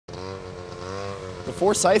The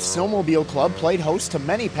Forsyth Snowmobile Club played host to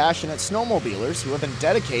many passionate snowmobilers who have been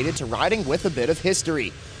dedicated to riding with a bit of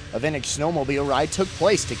history. A vintage snowmobile ride took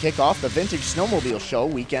place to kick off the Vintage Snowmobile Show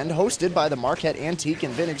weekend hosted by the Marquette Antique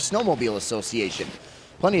and Vintage Snowmobile Association.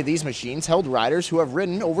 Plenty of these machines held riders who have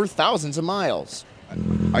ridden over thousands of miles.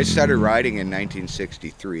 I started riding in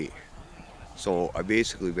 1963, so I've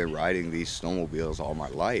basically been riding these snowmobiles all my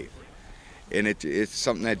life. And it's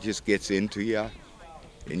something that just gets into you,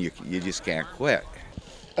 and you just can't quit.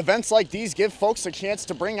 Events like these give folks a chance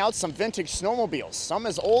to bring out some vintage snowmobiles, some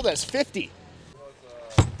as old as 50.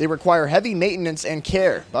 They require heavy maintenance and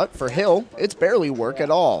care, but for Hill, it's barely work at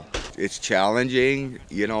all. It's challenging,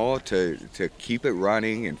 you know, to keep it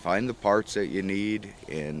running and find the parts that you need,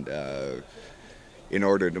 and in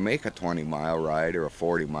order to make a 20-mile ride or a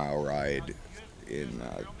 40-mile ride.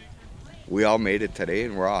 We all made it today,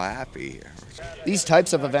 and we're all happy. These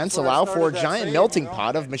types of events allow for a giant melting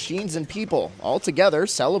pot of machines and people, all together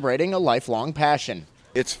celebrating a lifelong passion.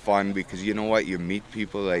 It's fun because you know what, you meet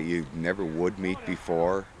people that you never would meet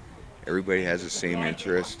before. Everybody has the same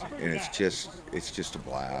interest, and it's just a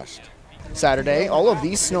blast. Saturday, all of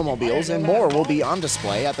these snowmobiles and more will be on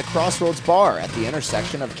display at the Crossroads Bar at the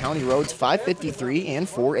intersection of County Roads 553 and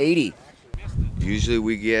 480. Usually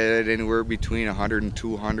we get anywhere between 100 and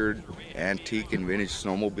 200 antique and vintage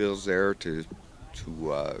snowmobiles there to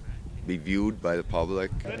be viewed by the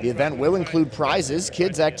public. The event will include prizes,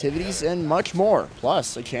 kids' activities, and much more,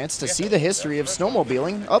 plus a chance to see the history of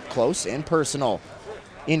snowmobiling up close and personal.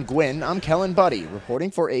 In Gwin, I'm Kellen Buddy, reporting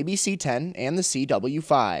for ABC 10 and the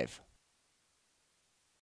CW5.